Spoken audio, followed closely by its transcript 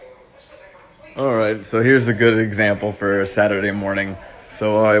All right, so here's a good example for Saturday morning.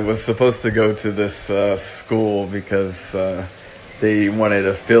 So I was supposed to go to this school because they wanted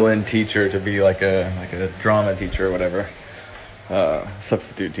a fill-in teacher to be like a drama teacher or whatever,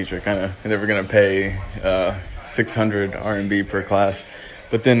 substitute teacher, kind of. They were gonna pay 600 RMB per class,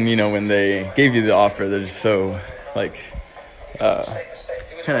 but then when they gave you the offer, they're just so like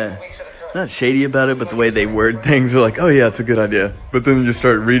kind of not shady about it, but the way they word things are like, oh yeah, it's a good idea. But then you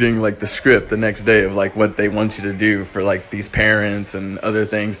start reading like the script the next day of like what they want you to do for like these parents and other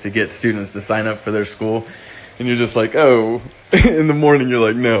things to get students to sign up for their school. And you're just like, oh, in the morning you're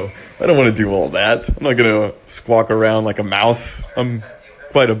like, no, I don't want to do all that. I'm not going to squawk around like a mouse. I'm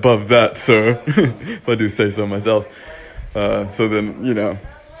quite above that, so if I do say so myself. So then,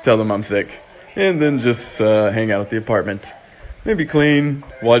 tell them I'm sick. And then just hang out at the apartment. Maybe clean,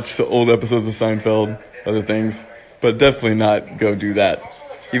 watch the old episodes of Seinfeld, other things, but definitely not go do that.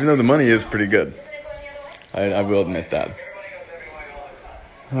 Even though the money is pretty good, I will admit that.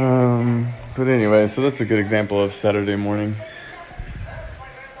 But anyway, so that's a good example of Saturday morning.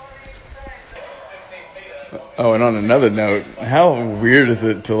 Oh, and on another note, how weird is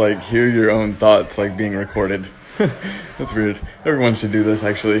it to like hear your own thoughts like being recorded? That's weird. Everyone should do this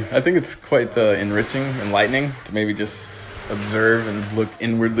actually. I think it's quite enriching, enlightening to maybe just observe and look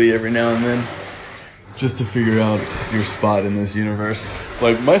inwardly every now and then, just to figure out your spot in this universe.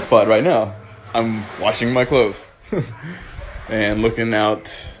 Like my spot right now, I'm washing my clothes and looking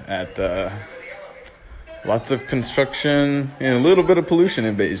out at lots of construction and a little bit of pollution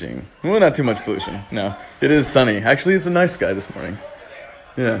in Beijing. Well, not too much pollution. No, it is sunny. Actually, it's a nice sky this morning.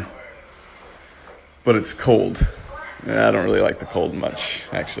 Yeah, but it's cold. Yeah, I don't really like the cold much,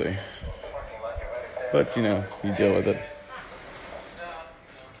 actually. But you deal with it.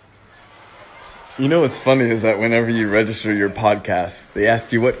 What's funny is that whenever you register your podcast, they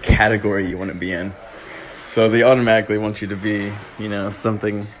ask you what category you want to be in. So they automatically want you to be,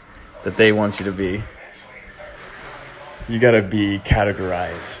 something that they want you to be. You gotta be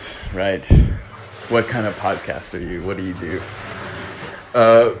categorized, right? What kind of podcast are you? What do you do?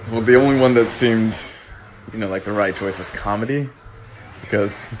 Well, the only one that seemed, like the right choice was comedy,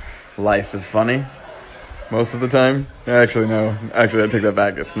 because life is funny most of the time. Actually, no. Actually, I take that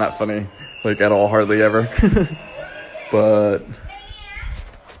back. It's not funny, like at all, hardly ever. but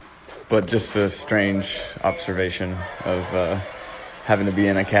just a strange observation of having to be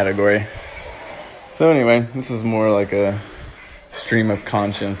in a category. So anyway, this is more like a stream of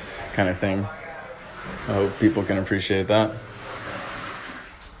conscience kind of thing. I hope people can appreciate that.